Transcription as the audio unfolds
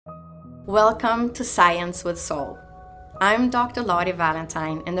Welcome to Science with Soul. I'm Dr. Lotte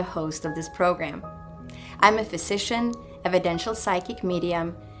Valentine and the host of this program. I'm a physician, evidential psychic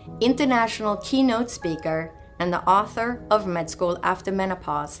medium, international keynote speaker, and the author of Med School After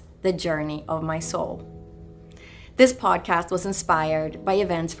Menopause, The Journey of My Soul. This podcast was inspired by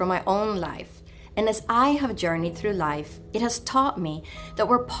events from my own life, and as I have journeyed through life, it has taught me that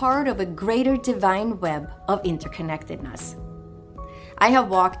we're part of a greater divine web of interconnectedness. I have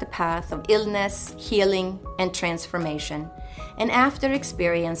walked the path of illness, healing, and transformation, and after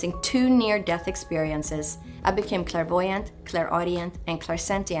experiencing 2 near-death experiences, I became clairvoyant, clairaudient, and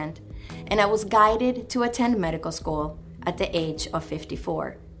clairsentient, and I was guided to attend medical school at the age of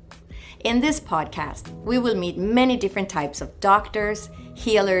 54. In this podcast, we will meet many different types of doctors,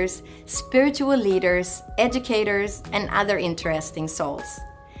 healers, spiritual leaders, educators, and other interesting souls.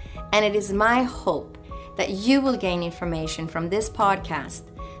 And it is my hope that you will gain information from this podcast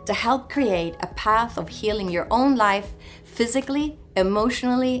to help create a path of healing your own life physically,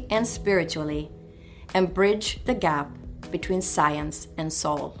 emotionally, and spiritually, and bridge the gap between science and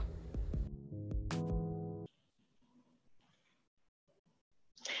soul.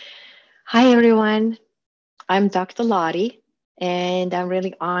 Hi, everyone. I'm Dr. Lotte, and I'm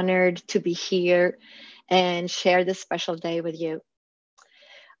really honored to be here and share this special day with you.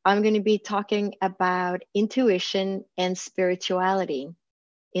 I'm going to be talking about intuition and spirituality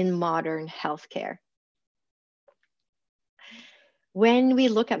in modern healthcare. When we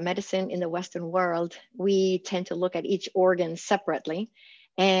look at medicine in the Western world, we tend to look at each organ separately,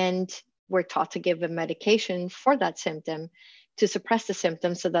 and we're taught to give a medication for that symptom to suppress the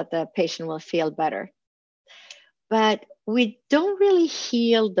symptoms so that the patient will feel better. But we don't really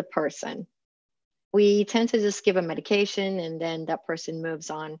heal the person. We tend to just give a medication and then that person moves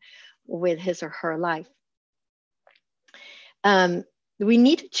on with his or her life. We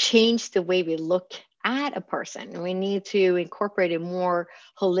need to change the way we look at a person. We need to incorporate a more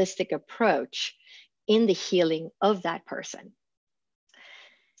holistic approach in the healing of that person.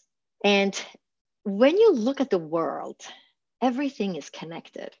 And when you look at the world, everything is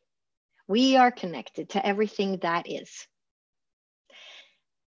connected. We are connected to everything that is.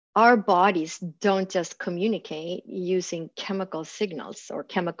 Our bodies don't just communicate using chemical signals or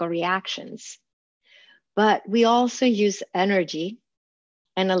chemical reactions, but we also use energy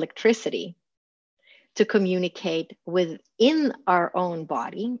and electricity to communicate within our own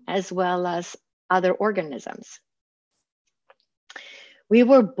body as well as other organisms. We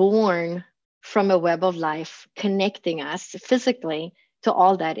were born from a web of life connecting us physically to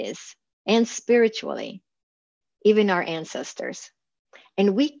all that is and spiritually, even our ancestors.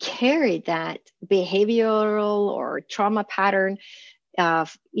 And we carry that behavioral or trauma pattern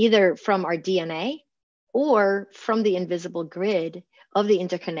either from our DNA or from the invisible grid of the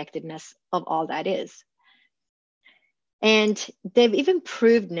interconnectedness of all that is. And they've even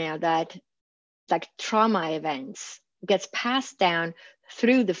proved now that like trauma events gets passed down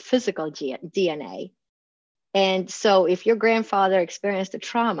through the physical DNA. And so if your grandfather experienced a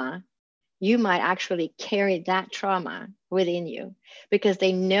trauma, you might actually carry that trauma within you because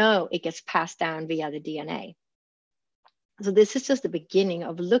they know it gets passed down via the DNA. So this is just the beginning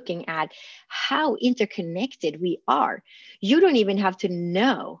of looking at how interconnected we are. You don't even have to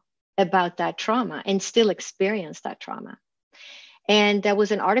know about that trauma and still experience that trauma. And there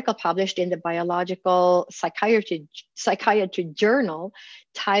was an article published in the Biological Psychiatry Journal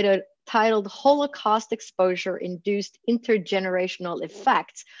titled Holocaust Exposure Induced Intergenerational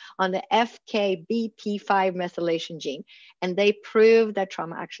Effects on the FKBP5 methylation gene. And they proved that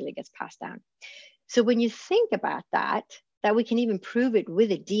trauma actually gets passed down. So when you think about that we can even prove it with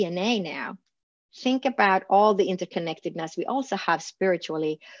the DNA now, think about all the interconnectedness we also have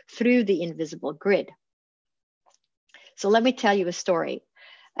spiritually through the invisible grid. So let me tell you a story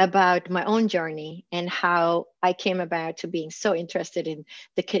about my own journey and how I came about to being so interested in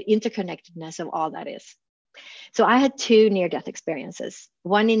the interconnectedness of all that is. So I had 2 near-death experiences,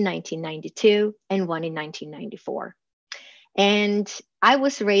 one in 1992 and one in 1994. And I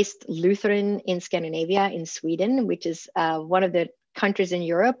was raised Lutheran in Scandinavia, in Sweden, which is one of the countries in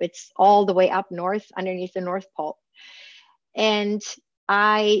Europe. It's all the way up north underneath the North Pole. And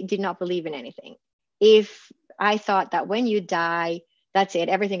I did not believe in anything. If I thought that when you die, that's it,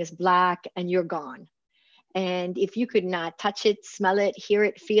 everything is black and you're gone. And if you could not touch it, smell it, hear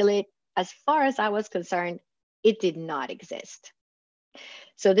it, feel it, as far as I was concerned, it did not exist.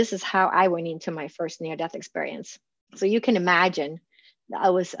 So this is how I went into my first near-death experience. So you can imagine I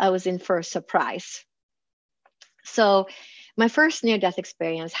was in for a surprise. So my first near-death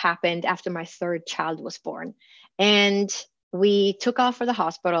experience happened after my 3rd child was born. And we took off for the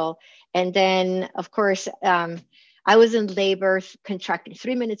hospital. And then, of course, I was in labor, contracting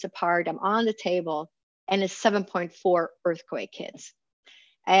 3 minutes apart. I'm on the table, and a 7.4 earthquake hits.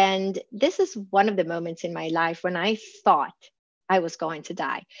 And this is one of the moments in my life when I thought I was going to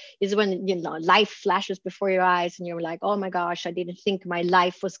die. Is when, life flashes before your eyes and you're like, oh my gosh, I didn't think my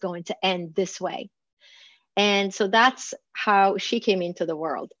life was going to end this way. And so that's how she came into the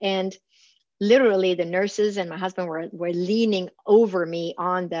world. And literally the nurses and my husband were leaning over me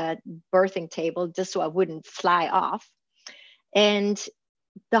on the birthing table just so I wouldn't fly off. And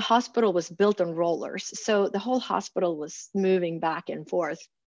the hospital was built on rollers. So the whole hospital was moving back and forth.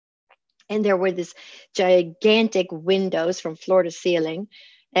 And there were these gigantic windows from floor to ceiling.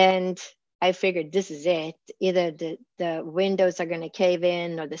 And I figured this is it. Either the windows are going to cave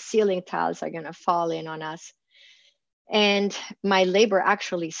in or the ceiling tiles are going to fall in on us. And my labor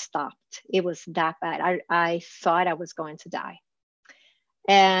actually stopped. It was that bad. I thought I was going to die.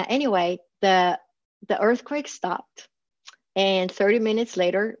 Anyway, the earthquake stopped. And 30 minutes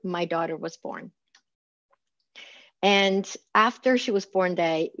later, my daughter was born. And after she was born,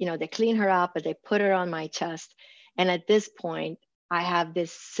 they clean her up and they put her on my chest. And at this point, I have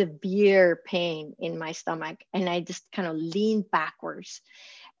this severe pain in my stomach. And I just kind of lean backwards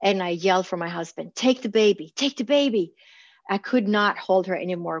and I yell for my husband, take the baby, take the baby. I could not hold her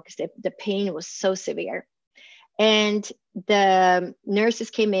anymore because the pain was so severe. And the nurses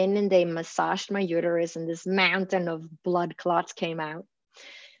came in and they massaged my uterus, and this mountain of blood clots came out.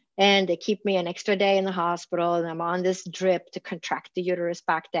 And they keep me an extra day in the hospital, and I'm on this drip to contract the uterus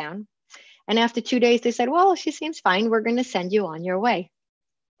back down. And after 2 days, they said, well, she seems fine. We're going to send you on your way.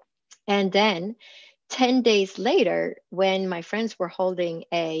 And then 10 days later, when my friends were holding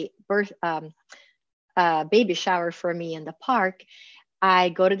a baby shower for me in the park, I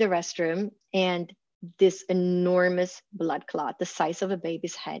go to the restroom and this enormous blood clot, the size of a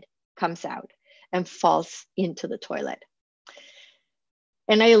baby's head, comes out and falls into the toilet.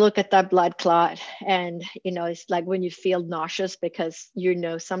 And I look at that blood clot and, it's like when you feel nauseous because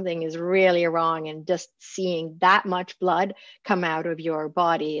something is really wrong, and just seeing that much blood come out of your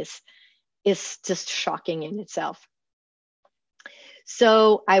body is just shocking in itself.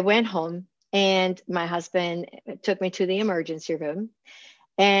 So I went home and my husband took me to the emergency room,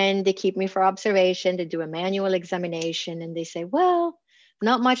 and they keep me for observation to do a manual examination. And they say, well,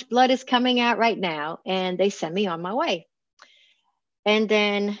 not much blood is coming out right now. And they send me on my way. And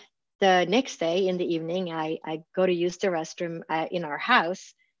then the next day in the evening, I go to use the restroom in our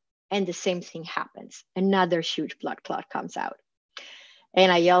house, and the same thing happens. Another huge blood clot comes out.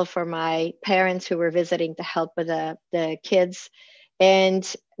 And I yell for my parents who were visiting to help with the kids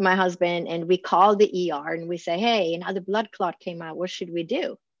and my husband, and we call the ER and we say, hey, another blood clot came out. What should we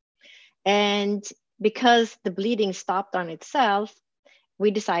do? And because the bleeding stopped on itself, we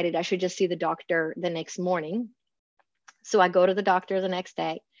decided I should just see the doctor the next morning. So I go to the doctor the next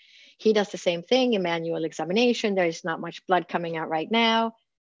day. He does the same thing, a manual examination. There's not much blood coming out right now.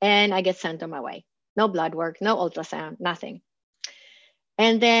 And I get sent on my way. No blood work, no ultrasound, nothing.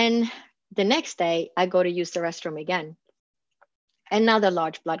 And then the next day, I go to use the restroom again. Another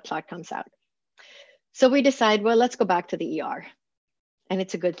large blood clot comes out. So we decide, well, let's go back to the ER. And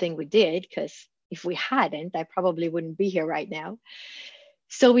it's a good thing we did, because if we hadn't, I probably wouldn't be here right now.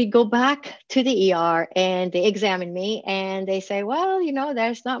 So we go back to the ER and they examine me and they say, well,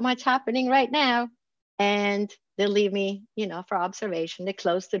 there's not much happening right now. And they leave me, for observation. They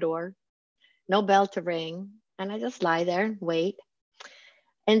close the door, no bell to ring. And I just lie there and wait.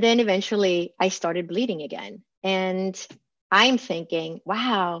 And then eventually I started bleeding again. And I'm thinking,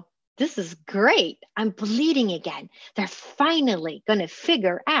 wow, this is great. I'm bleeding again. They're finally going to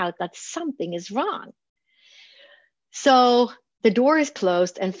figure out that something is wrong. So the door is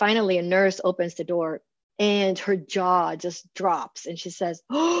closed, and finally a nurse opens the door and her jaw just drops. And she says,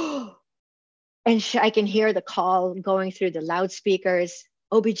 oh, and I can hear the call going through the loudspeakers,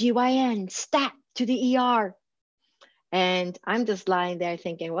 OBGYN, stat to the ER. And I'm just lying there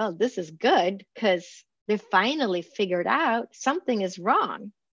thinking, well, this is good because they finally figured out something is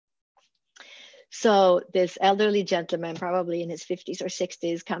wrong. So this elderly gentleman, probably in his 50s or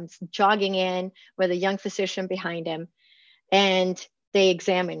 60s, comes jogging in with a young physician behind him, and they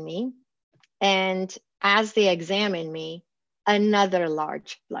examine me. And as they examine me, another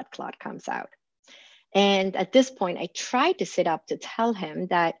large blood clot comes out. And at this point, I tried to sit up to tell him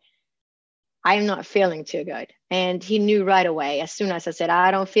that I'm not feeling too good. And he knew right away. As soon as I said,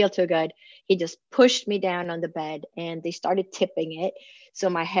 I don't feel too good, he just pushed me down on the bed and they started tipping it. So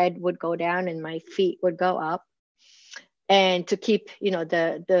my head would go down and my feet would go up, and to keep,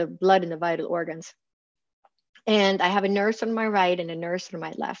 the blood in the vital organs. And I have a nurse on my right and a nurse on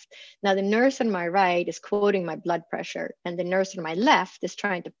my left. Now, the nurse on my right is quoting my blood pressure, and the nurse on my left is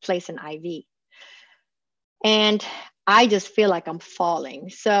trying to place an IV. And I just feel like I'm falling.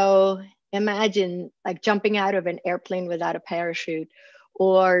 So imagine like jumping out of an airplane without a parachute,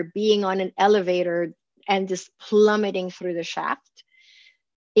 or being on an elevator and just plummeting through the shaft.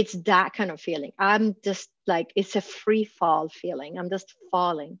 It's that kind of feeling. I'm just like, it's a free fall feeling. I'm just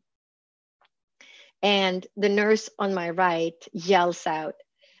falling. And the nurse on my right yells out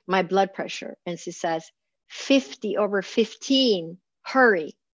my blood pressure, and she says, 50/15,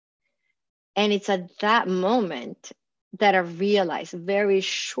 hurry. And it's at that moment that I realized, very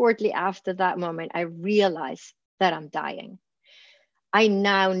shortly after that moment, I realized that I'm dying. I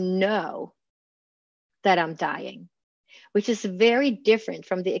now know that I'm dying, which is very different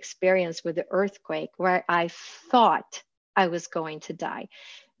from the experience with the earthquake where I thought I was going to die.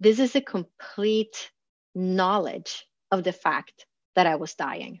 This is a complete knowledge of the fact that I was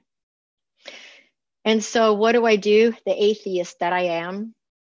dying. And so what do? The atheist that I am,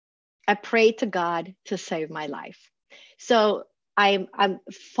 I pray to God to save my life. So I'm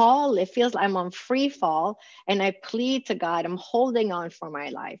fall, it feels like I'm on free fall, and I plead to God, I'm holding on for my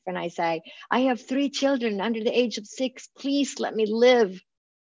life. And I say, I have 3 children under the age of 6, please let me live.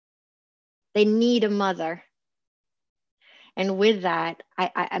 They need a mother. And with that,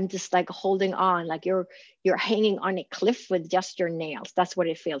 I'm just like holding on, like you're hanging on a cliff with just your nails. That's what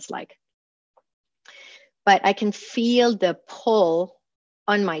it feels like. But I can feel the pull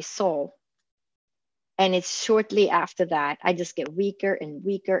on my soul. And it's shortly after that, I just get weaker and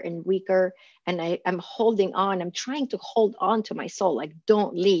weaker and weaker. And I'm holding on. I'm trying to hold on to my soul, like,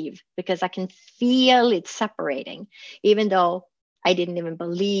 don't leave, because I can feel it separating, even though I didn't even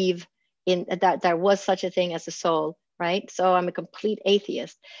believe in that there was such a thing as a soul, right? So I'm a complete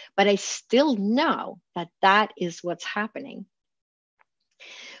atheist, but I still know that that is what's happening.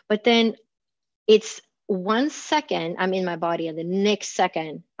 But then it's 1 second I'm in my body, and the next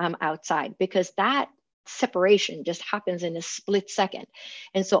second I'm outside, because that separation just happens in a split second.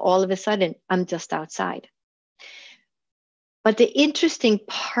 And so all of a sudden I'm just outside. But the interesting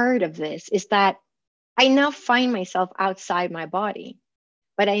part of this is that I now find myself outside my body,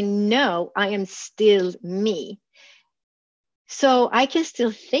 but I know I am still me. So I can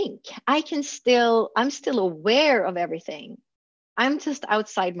still think, I'm still aware of everything. I'm just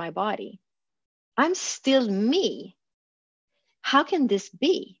outside my body. I'm still me. How can this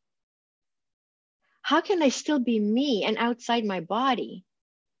be? How can I still be me and outside my body?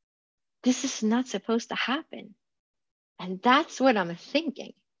 This is not supposed to happen. And that's what I'm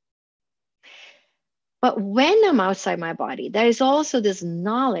thinking. But when I'm outside my body, there is also this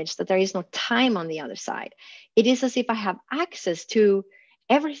knowledge that there is no time on the other side. It is as if I have access to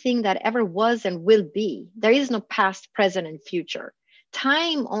everything that ever was and will be. There is no past, present, and future.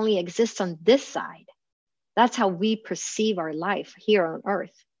 Time only exists on this side. That's how we perceive our life here on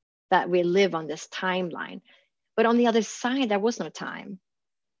earth, that we live on this timeline. But on the other side, there was no time.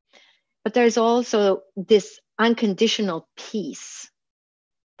 But there's also this unconditional peace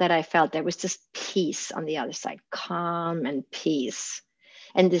that I felt. There was just peace on the other side, calm and peace.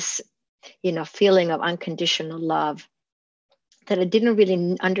 And this, feeling of unconditional love that I didn't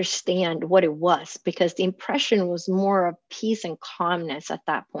really understand what it was, because the impression was more of peace and calmness at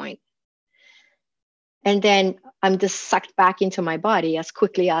that point. And then I'm just sucked back into my body as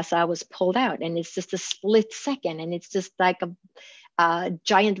quickly as I was pulled out. And it's just a split second. And it's just like a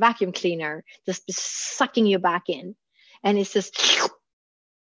giant vacuum cleaner just sucking you back in. And it's just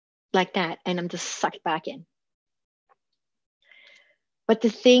like that. And I'm just sucked back in. But the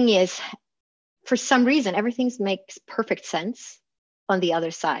thing is, for some reason, everything makes perfect sense on the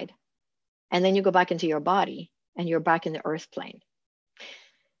other side. And then you go back into your body and you're back in the earth plane.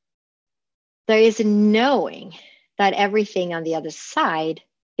 There is a knowing that everything on the other side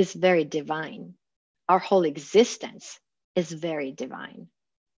is very divine. Our whole existence is very divine.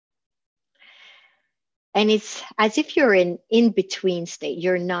 And it's as if you're in between state.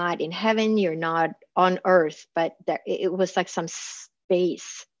 You're not in heaven, you're not on earth, but it was like some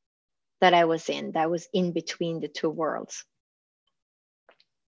space that I was in that was in between the two worlds.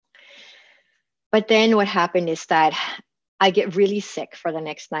 But then what happened is that I get really sick for the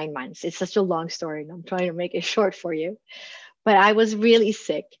next 9 months. It's such a long story, and I'm trying to make it short for you. But I was really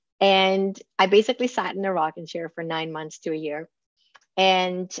sick, and I basically sat in a rocking chair for 9 months to a year.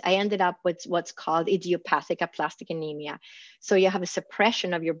 And I ended up with what's called idiopathic aplastic anemia. So you have a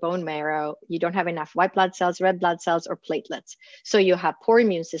suppression of your bone marrow. You don't have enough white blood cells, red blood cells, or platelets. So you have poor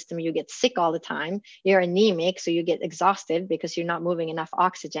immune system. You get sick all the time. You're anemic, so you get exhausted because you're not moving enough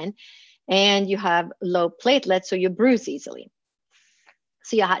oxygen. and you have low platelets, so you bruise easily.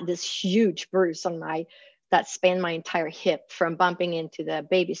 So you had this huge bruise on that spanned my entire hip from bumping into the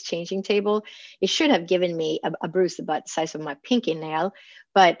baby's changing table. It should have given me a bruise about the size of my pinky nail,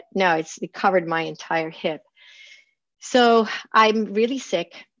 but no, it covered my entire hip. So I'm really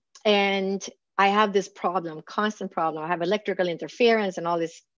sick, and I have this problem, constant problem. I have electrical interference and all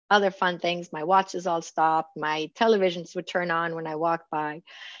these other fun things. My watches all stop. My televisions would turn on when I walk by,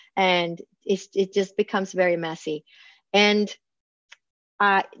 and it just becomes very messy. And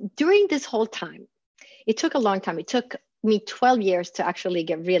during this whole time, it took a long time. It took me 12 years to actually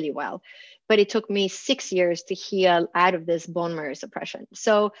get really well, but it took me 6 years to heal out of this bone marrow suppression.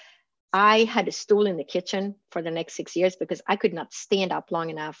 So I had a stool in the kitchen for the next 6 years because I could not stand up long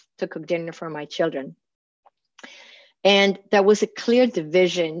enough to cook dinner for my children. And there was a clear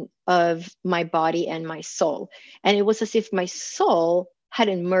division of my body and my soul. And it was as if my soul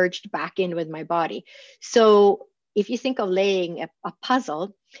hadn't merged back in with my body. So if you think of laying a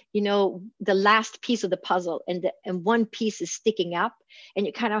puzzle, you know, the last piece of the puzzle and one piece is sticking up, and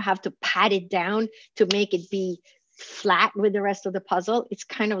you kind of have to pat it down to make it be flat with the rest of the puzzle. It's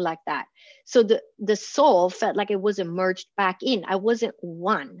kind of like that. So the soul felt like it wasn't merged back in. I wasn't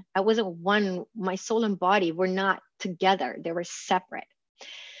one. My soul and body were not together. They were separate.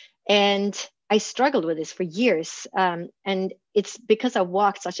 And I struggled with this for years. And it's because I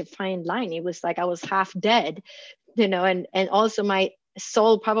walked such a fine line. It was like I was half dead, you know, and also my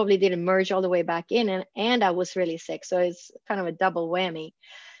soul probably didn't merge all the way back in, and I was really sick. So it's kind of a double whammy.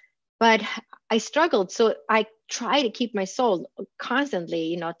 But I struggled. So I try to keep my soul constantly,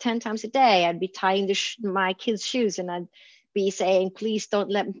 you know, 10 times a day. I'd be tying my kids' shoes, and I'd be saying, please let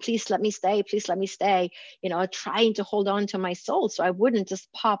me stay. Please let me stay, you know, trying to hold on to my soul so I wouldn't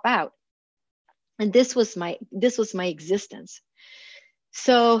just pop out. And this was my existence.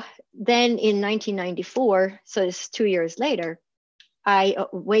 So then in 1994, so it's 2 years later, I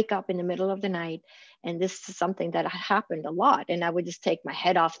wake up in the middle of the night, and this is something that happened a lot. And I would just take my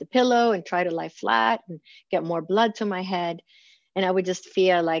head off the pillow and try to lie flat and get more blood to my head. And I would just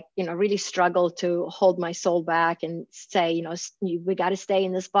feel like, you know, really struggle to hold my soul back and say, you know, we got to stay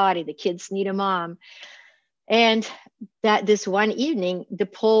in this body. The kids need a mom. And that this one evening, the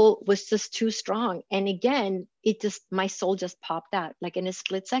pull was just too strong. And again, my soul just popped out. Like in a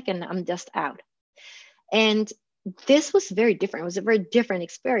split second, I'm just out. And this was very different. It was a very different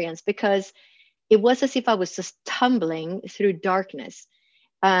experience because it was as if I was just tumbling through darkness.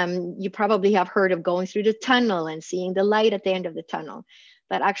 You probably have heard of going through the tunnel and seeing the light at the end of the tunnel.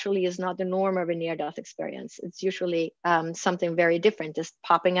 That actually is not the norm of a near-death experience. It's usually something very different, just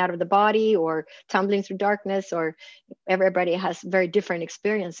popping out of the body or tumbling through darkness, or everybody has very different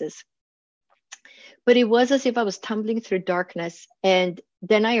experiences. But it was as if I was tumbling through darkness, and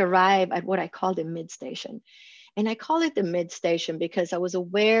then I arrived at what I call the mid-station. And I call it the mid-station because I was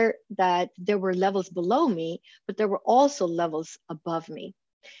aware that there were levels below me, but there were also levels above me.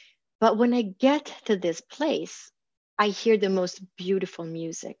 But when I get to this place, I hear the most beautiful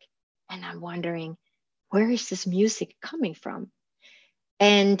music. And I'm wondering, where is this music coming from?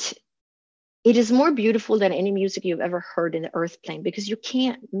 And it is more beautiful than any music you've ever heard in the earth plane, because you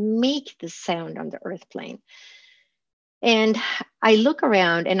can't make the sound on the earth plane. And I look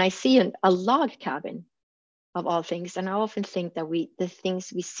around and I see a log cabin, of all things. And I often think that the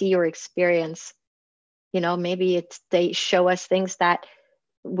things we see or experience, you know, maybe they show us things that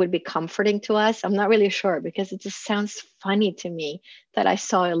would be comforting to us. I'm not really sure, because it just sounds funny to me that I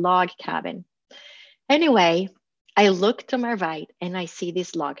saw a log cabin. Anyway, I look to my right and I see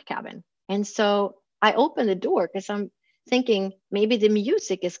this log cabin. And so I open the door because I'm thinking maybe the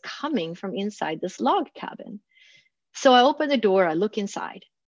music is coming from inside this log cabin. So I open the door, I look inside.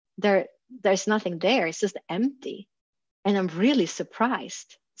 There's nothing there. It's just empty. And I'm really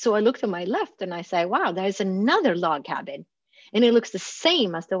surprised. So I look to my left and I say, wow, there's another log cabin. And it looks the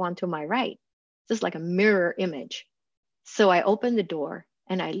same as the one to my right, just like a mirror image. So I open the door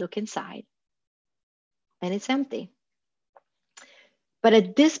and I look inside, and it's empty. But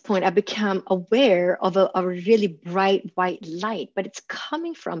at this point, I become aware of a really bright white light, but it's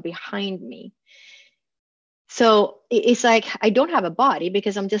coming from behind me. So it's like I don't have a body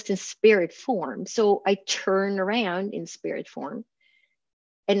because I'm just in spirit form. So I turn around in spirit form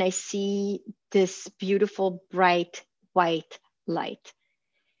and I see this beautiful, bright white light.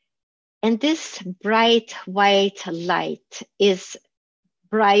 And this bright white light is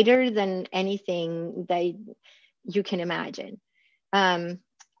brighter than anything that you can imagine.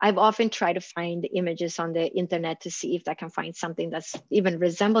 I've often tried to find images on the internet to see if I can find something that's even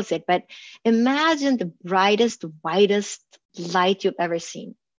resembles it. But imagine the brightest, whitest light you've ever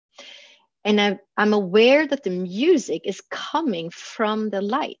seen. And I'm aware that the music is coming from the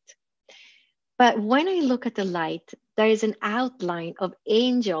light. But when I look at the light, there is an outline of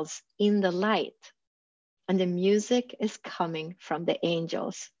angels in the light, and the music is coming from the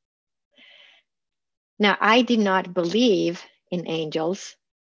angels. Now, I did not believe in angels,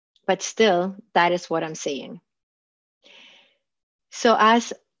 but still, that is what I'm seeing. So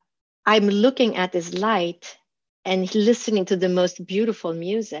as I'm looking at this light and listening to the most beautiful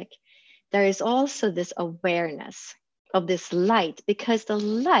music, there is also this awareness of this light, because the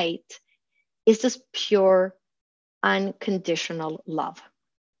light is just pure, unconditional love.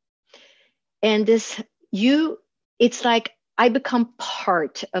 And it's like I become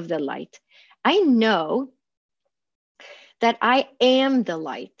part of the light. I know that I am the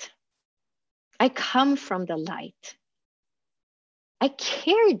light. I come from the light. I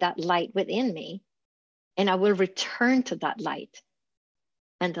carry that light within me, and I will return to that light.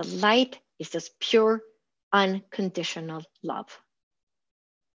 And the light is just pure, unconditional love.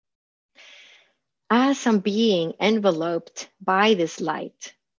 As I'm being enveloped by this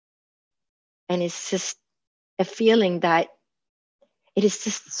light, and it's just a feeling that it is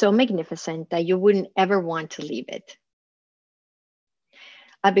just so magnificent that you wouldn't ever want to leave it.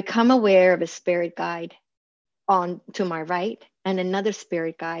 I become aware of a spirit guide on to my right and another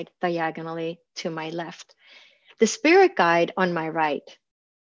spirit guide diagonally to my left. The spirit guide on my right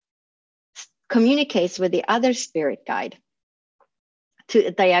communicates with the other spirit guide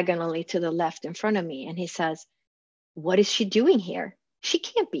diagonally to the left in front of me. And he says, "What is she doing here? She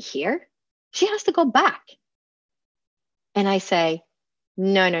can't be here. She has to go back." And I say,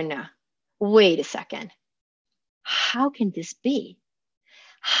 no. Wait a second. How can this be?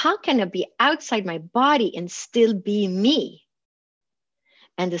 How can I be outside my body and still be me?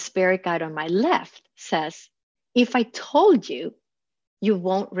 And the spirit guide on my left says, "If I told you, you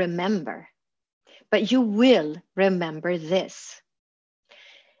won't remember, but you will remember this."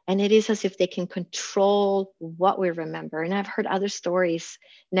 And it is as if they can control what we remember. And I've heard other stories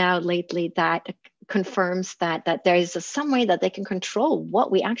now lately that confirms that there is some way that they can control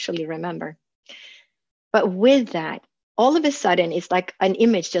what we actually remember. But with that, all of a sudden, it's like an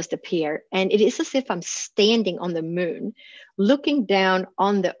image just appeared. And it is as if I'm standing on the moon, looking down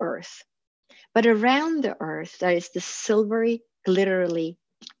on the earth. But around the earth, there is this silvery, glittery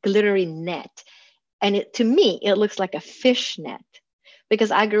net. And to me, it looks like a fish net,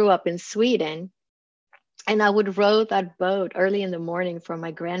 because I grew up in Sweden, and I would row that boat early in the morning for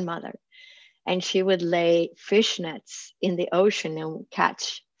my grandmother. And she would lay fish nets in the ocean and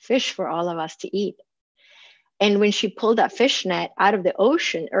catch fish for all of us to eat. And when she pulled that fish net out of the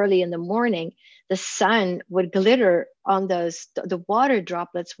ocean early in the morning, the sun would glitter on the water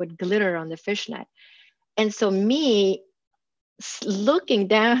droplets would glitter on the fish net. And so me looking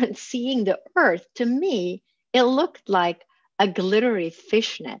down and seeing the earth, to me, it looked like a glittery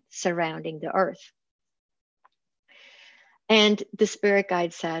fishnet surrounding the earth. And the spirit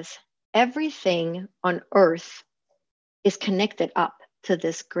guide says, everything on earth is connected up to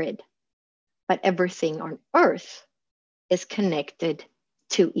this grid, but everything on earth is connected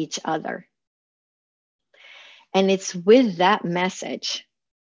to each other. And it's with that message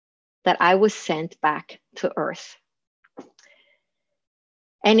that I was sent back to earth.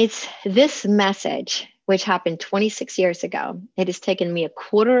 And it's this message, which happened 26 years ago. It has taken me a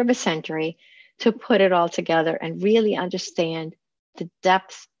quarter of a century to put it all together and really understand the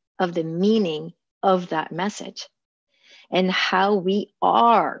depth of the meaning of that message and how we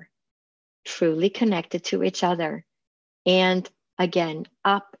are truly connected to each other. And again,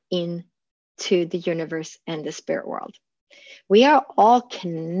 up into the universe and the spirit world. We are all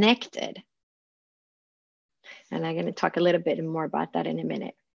connected. And I'm going to talk a little bit more about that in a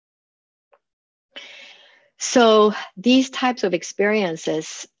minute. So these types of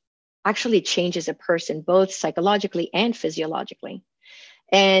experiences actually changes a person, both psychologically and physiologically.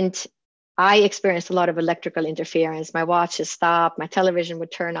 And I experienced a lot of electrical interference. My watch would stop, my television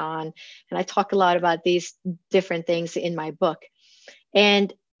would turn on. And I talk a lot about these different things in my book.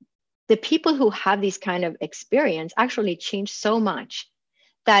 And the people who have these kind of experience actually change so much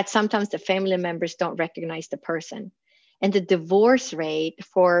that sometimes the family members don't recognize the person. And the divorce rate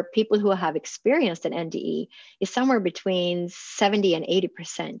for people who have experienced an NDE is somewhere between 70 and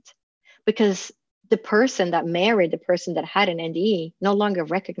 80%, because the person that married the person that had an NDE no longer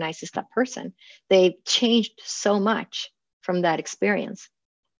recognizes that person. They changed so much from that experience.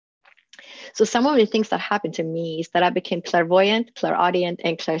 So some of the things that happened to me is that I became clairvoyant, clairaudient,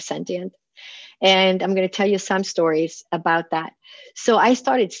 and clairsentient. And I'm going to tell you some stories about that. So I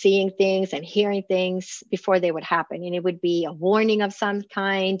started seeing things and hearing things before they would happen. And it would be a warning of some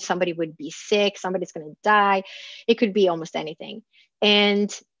kind. Somebody would be sick. Somebody's going to die. It could be almost anything.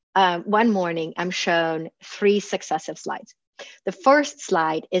 And one morning, I'm shown 3 successive slides. The first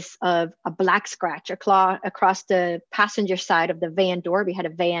slide is of a black scratch across the passenger side of the van door. We had a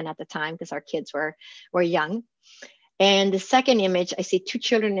van at the time because our kids were young. And the second image, I see 2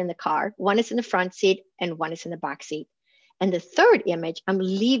 children in the car. One is in the front seat and one is in the back seat. And the third image, I'm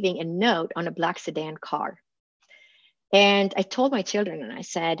leaving a note on a black sedan car. And I told my children, and I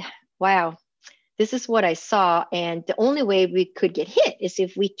said, wow, this is what I saw. And the only way we could get hit is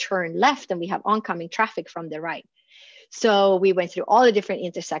if we turn left and we have oncoming traffic from the right. So we went through all the different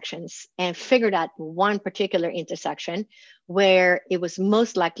intersections and figured out one particular intersection where it was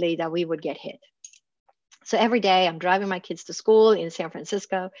most likely that we would get hit. So every day I'm driving my kids to school in San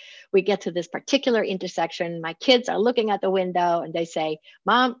Francisco. We get to this particular intersection. My kids are looking out the window and they say,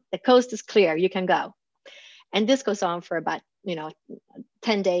 Mom, the coast is clear, you can go. And this goes on for about,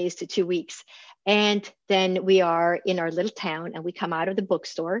 10 days to 2 weeks. And then we are in our little town and we come out of the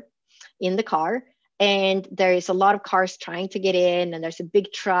bookstore in the car. And there is a lot of cars trying to get in. And there's a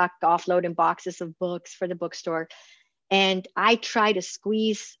big truck offloading boxes of books for the bookstore. And I try to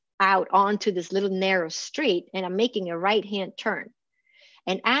squeeze out onto this little narrow street and I'm making a right-hand turn.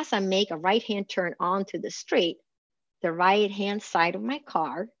 And as I make a right-hand turn onto the street, the right-hand side of my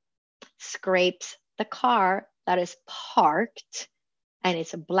car scrapes the car that is parked, and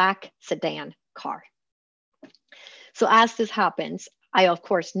it's a black sedan car. So as this happens, I of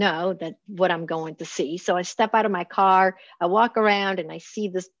course know that what I'm going to see. So I step out of my car, I walk around and I see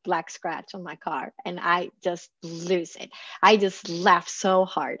this black scratch on my car and I just lose it. I just laugh so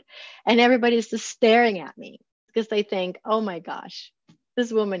hard. And everybody's just staring at me because they think, oh my gosh,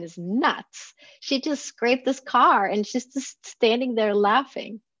 this woman is nuts. She just scraped this car and she's just standing there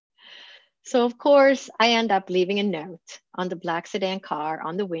laughing. So of course I end up leaving a note on the black sedan car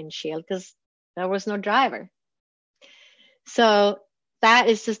on the windshield because there was no driver. So that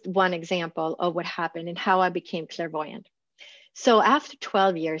is just one example of what happened and how I became clairvoyant. So after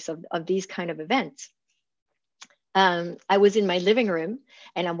 12 years of these kind of events, I was in my living room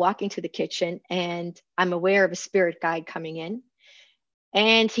and I'm walking to the kitchen and I'm aware of a spirit guide coming in.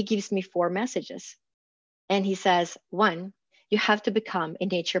 And he gives me 4 messages. And he says, 1, you have to become a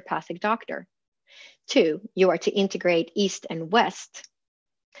naturopathic doctor. 2, you are to integrate East and West.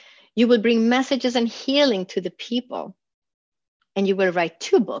 You will bring messages and healing to the people. And you will write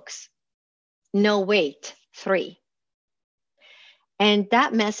 2 books. No, wait, 3. And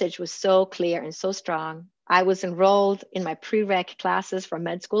that message was so clear and so strong. I was enrolled in my prereq classes for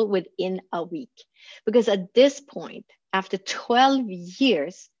med school within a week. Because at this point, after 12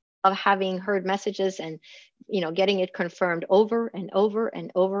 years of having heard messages and getting it confirmed over and over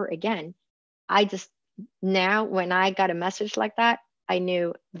and over again, I just, now when I got a message like that, I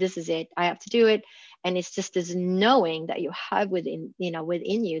knew this is it. I have to do it. And it's just this knowing that you have within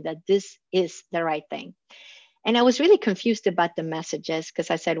you that this is the right thing. And I was really confused about the messages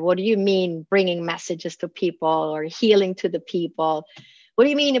because I said, what do you mean bringing messages to people or healing to the people? What do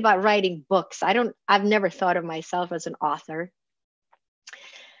you mean about writing books? I've never thought of myself as an author.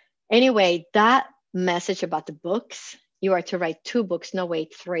 Anyway, that message about the books, you are to write 2 books, no,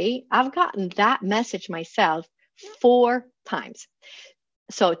 wait, 3. I've gotten that message myself 4 times.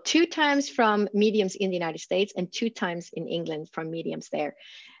 So 2 times from mediums in the United States and 2 times in England from mediums there.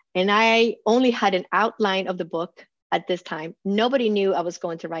 And I only had an outline of the book at this time. Nobody knew I was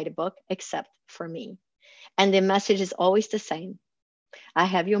going to write a book except for me. And the message is always the same. I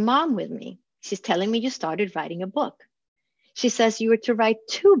have your mom with me. She's telling me you started writing a book. She says you were to write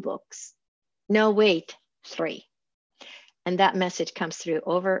 2 books. No, wait, 3. And that message comes through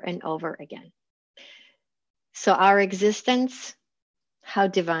over and over again. So our existence, how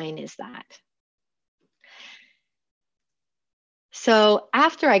divine is that? So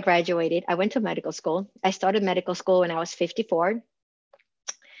after I graduated, I went to medical school. I started medical school when I was 54.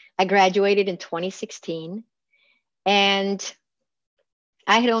 I graduated in 2016. And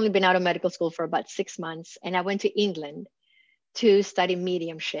I had only been out of medical school for about 6 months. And I went to England to study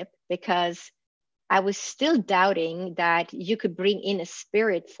mediumship because I was still doubting that you could bring in a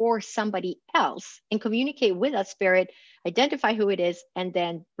spirit for somebody else and communicate with that spirit, identify who it is, and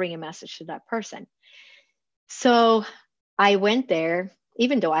then bring a message to that person. So I went there,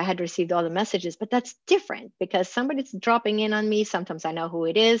 even though I had received all the messages, but that's different because somebody's dropping in on me. Sometimes I know who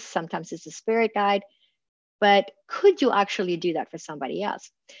it is. Sometimes it's a spirit guide. But could you actually do that for somebody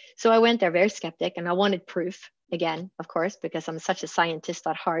else? So I went there very skeptic and I wanted proof again, of course, because I'm such a scientist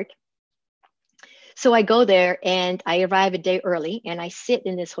at heart. So I go there and I arrive a day early and I sit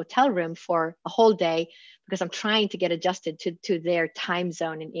in this hotel room for a whole day because I'm trying to get adjusted to their time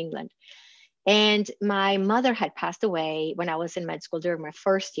zone in England. And my mother had passed away when I was in med school during my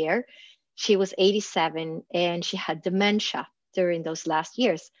first year. She was 87 and she had dementia during those last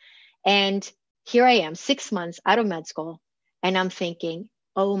years. And here I am, 6 months out of med school, and I'm thinking,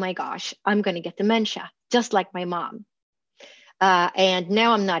 oh my gosh, I'm going to get dementia, just like my mom. And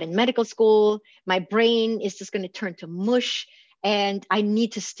now I'm not in medical school. My brain is just going to turn to mush, and I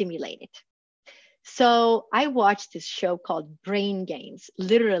need to stimulate it. So I watched this show called Brain Games,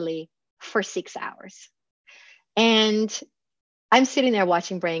 literally for 6 hours. And I'm sitting there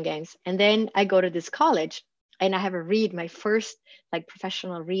watching Brain Games. And then I go to this college and I have a read, my first like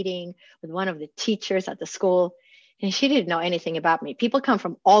professional reading with one of the teachers at the school. And she didn't know anything about me. People come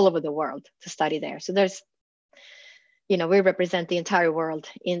from all over the world to study there. So there's, we represent the entire world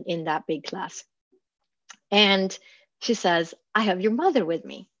in that big class. And she says, I have your mother with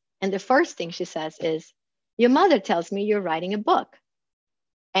me. And the first thing she says is, your mother tells me you're writing a book.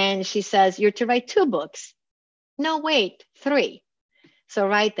 And she says, you're to write 2 books. No, wait, 3. So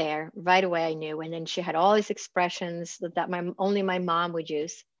right there, right away, I knew. And then she had all these expressions that only my mom would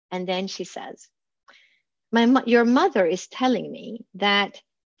use. And then she says, your mother is telling me that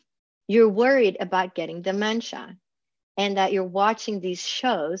you're worried about getting dementia and that you're watching these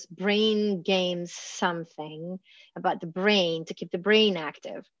shows, Brain Games, something about the brain to keep the brain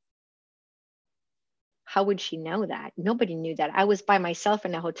active. How would she know that? Nobody knew that. I was by myself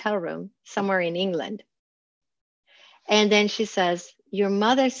in a hotel room somewhere in England. And then she says, your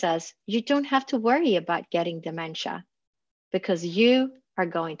mother says, you don't have to worry about getting dementia because you are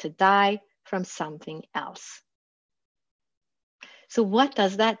going to die from something else. So what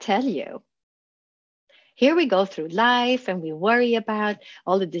does that tell you? Here we go through life and we worry about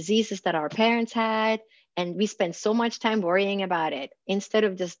all the diseases that our parents had, and we spend so much time worrying about it instead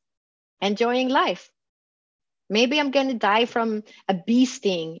of just enjoying life. Maybe I'm going to die from a bee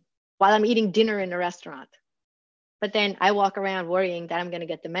sting while I'm eating dinner in a restaurant. But then I walk around worrying that I'm going to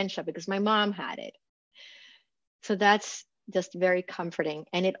get dementia because my mom had it. So that's just very comforting.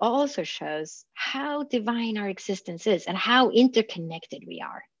 And it also shows how divine our existence is and how interconnected we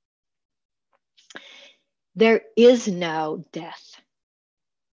are. There is no death.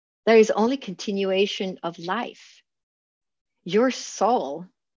 There is only continuation of life. Your soul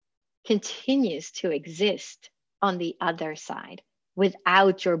continues to exist on the other side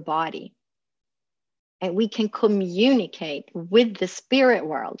without your body. And we can communicate with the spirit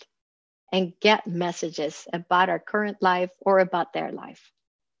world and get messages about our current life or about their life.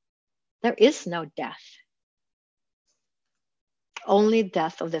 There is no death, only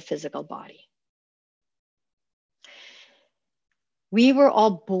death of the physical body. We were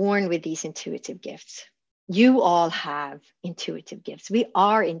all born with these intuitive gifts. You all have intuitive gifts. We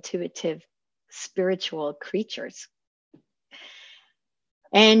are intuitive spiritual creatures.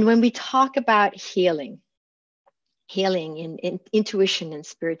 And when we talk about healing in intuition and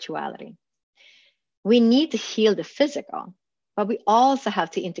spirituality, we need to heal the physical, but we also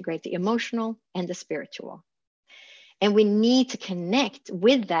have to integrate the emotional and the spiritual. And we need to connect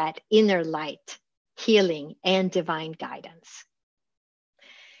with that inner light, healing, and divine guidance.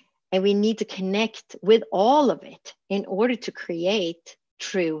 And we need to connect with all of it in order to create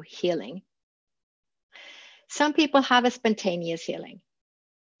true healing. Some people have a spontaneous healing.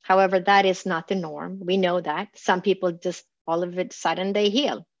 However, that is not the norm. We know that. Some people just all of a sudden they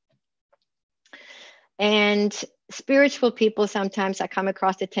heal. And spiritual people, sometimes I come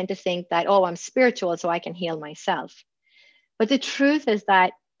across, they tend to think that, oh, I'm spiritual, so I can heal myself. But the truth is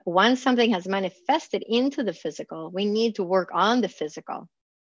that once something has manifested into the physical, we need to work on the physical.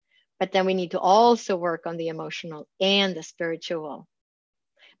 But then we need to also work on the emotional and the spiritual,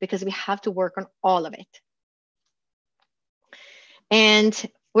 because we have to work on all of it.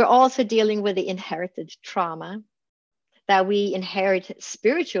 And we're also dealing with the inherited trauma that we inherit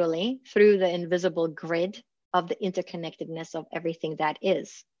spiritually through the invisible grid of the interconnectedness of everything that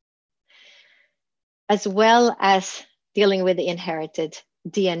is, as well as dealing with the inherited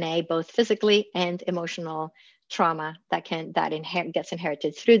DNA, both physically and emotional trauma that gets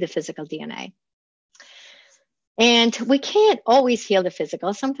inherited through the physical DNA. And we can't always heal the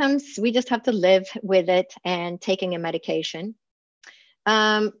physical. Sometimes we just have to live with it and taking a medication.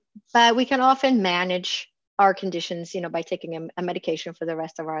 But we can often manage our conditions, by taking a medication for the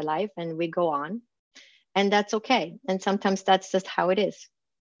rest of our life, and we go on, and that's okay. And sometimes that's just how it is.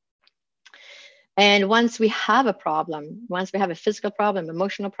 And once we have a problem, once we have a physical problem,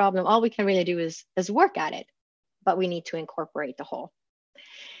 emotional problem, all we can really do is work at it, but we need to incorporate the whole.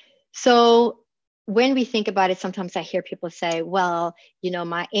 So when we think about it, sometimes I hear people say, well,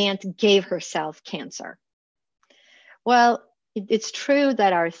 my aunt gave herself cancer. Well, it's true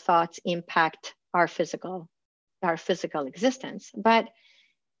that our thoughts impact our physical existence, but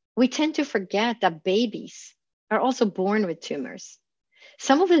we tend to forget that babies are also born with tumors.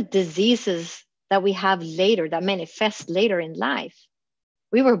 Some of the diseases that we have later, that manifest later in life,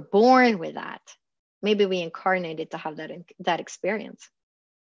 we were born with that. Maybe we incarnated to have that experience.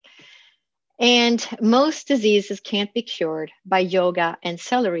 And most diseases can't be cured by yoga and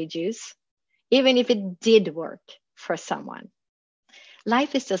celery juice, even if it did work for someone.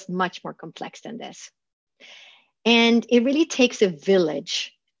 Life is just much more complex than this. And it really takes a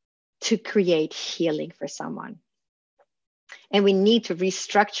village to create healing for someone. And we need to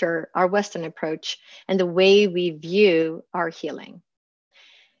restructure our Western approach and the way we view our healing.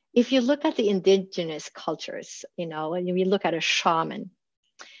 If you look at the indigenous cultures, and you look at a shaman,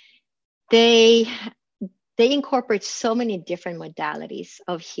 they incorporate so many different modalities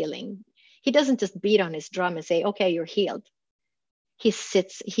of healing. He doesn't just beat on his drum and say, okay, you're healed.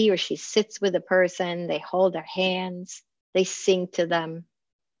 He or she sits with the person, they hold their hands, they sing to them,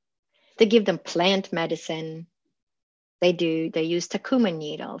 they give them plant medicine, they use takuma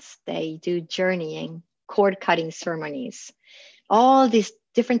needles, they do journeying, cord cutting ceremonies, all these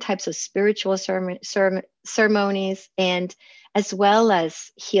different types of spiritual ceremonies, and as well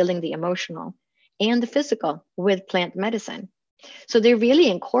as healing the emotional and the physical with plant medicine. So they really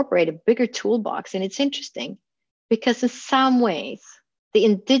incorporate a bigger toolbox. And it's interesting because in some ways, the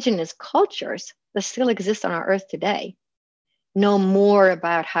indigenous cultures that still exist on our earth today know more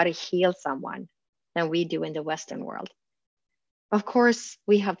about how to heal someone than we do in the Western world. Of course,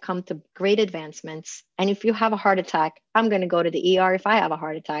 we have come to great advancements. And if you have a heart attack, I'm going to go to the ER if I have a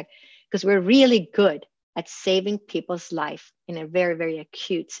heart attack, because we're really good at saving people's life in a very, very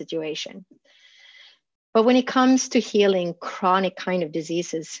acute situation. But when it comes to healing chronic kind of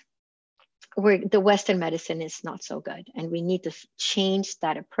diseases, where the Western medicine is not so good, and we need to change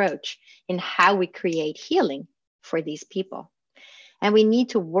that approach in how we create healing for these people. And we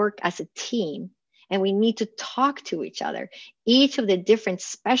need to work as a team, and we need to talk to each other. Each of the different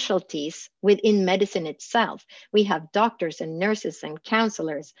specialties within medicine itself, we have doctors and nurses and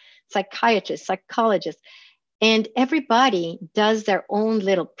counselors, psychiatrists, psychologists, and everybody does their own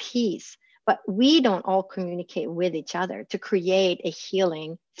little piece. But we don't all communicate with each other to create a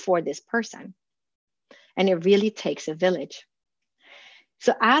healing for this person. And it really takes a village.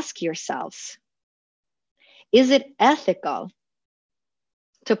 So ask yourselves, is it ethical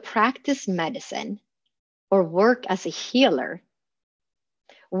to practice medicine or work as a healer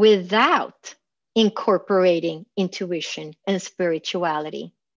without incorporating intuition and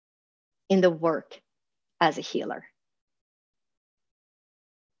spirituality in the work as a healer?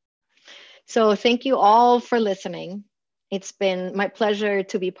 So thank you all for listening. It's been my pleasure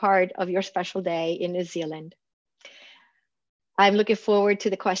to be part of your special day in New Zealand. I'm looking forward to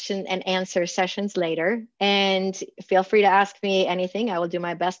the question and answer sessions later. And feel free to ask me anything. I will do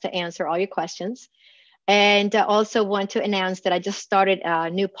my best to answer all your questions. And I also want to announce that I just started a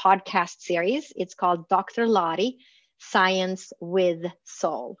new podcast series. It's called Dr. Lotte, Science with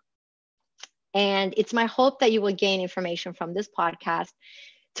Soul. And it's my hope that you will gain information from this podcast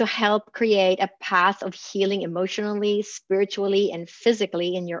to help create a path of healing emotionally, spiritually, and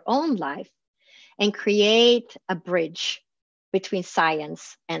physically in your own life, and create a bridge between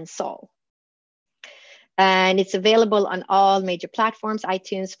science and soul. And it's available on all major platforms,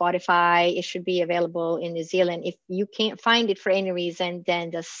 iTunes, Spotify. It should be available in New Zealand. If you can't find it for any reason,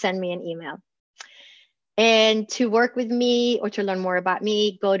 then just send me an email. And to work with me or to learn more about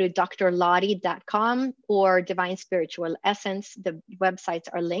me, go to drlotte.com or Divine Spiritual Essence. The websites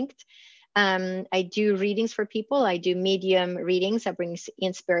are linked. I do readings for people. I do medium readings. I bring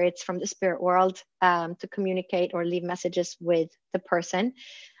in spirits from the spirit world to communicate or leave messages with the person.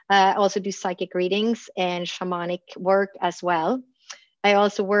 I also do psychic readings and shamanic work as well. I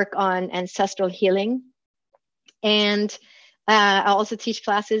also work on ancestral healing. And I also teach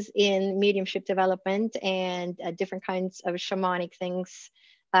classes in mediumship development and different kinds of shamanic things,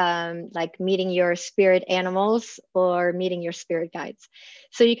 like meeting your spirit animals or meeting your spirit guides.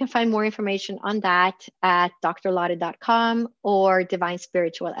 So you can find more information on that at drlotte.com or Divine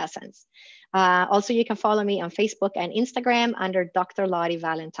Spiritual Essence. Also, you can follow me on Facebook and Instagram under Dr. Lotte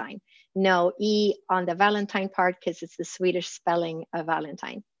Valentine. No E on the Valentine part because it's the Swedish spelling of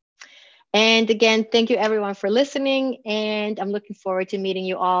Valentine. And again, thank you everyone for listening. And I'm looking forward to meeting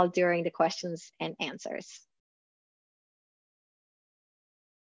you all during the questions and answers.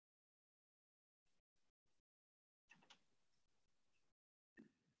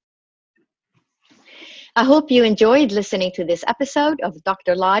 I hope you enjoyed listening to this episode of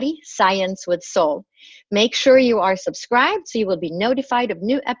Dr. Lotte, Science with Soul. Make sure you are subscribed so you will be notified of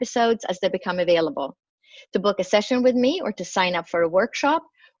new episodes as they become available. To book a session with me or to sign up for a workshop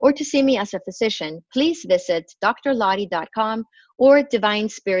or to see me as a physician, please visit drlotte.com or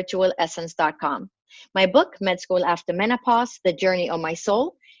divinespiritualessence.com. My book, Med School After Menopause, The Journey of My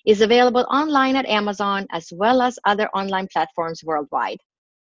Soul, is available online at Amazon as well as other online platforms worldwide.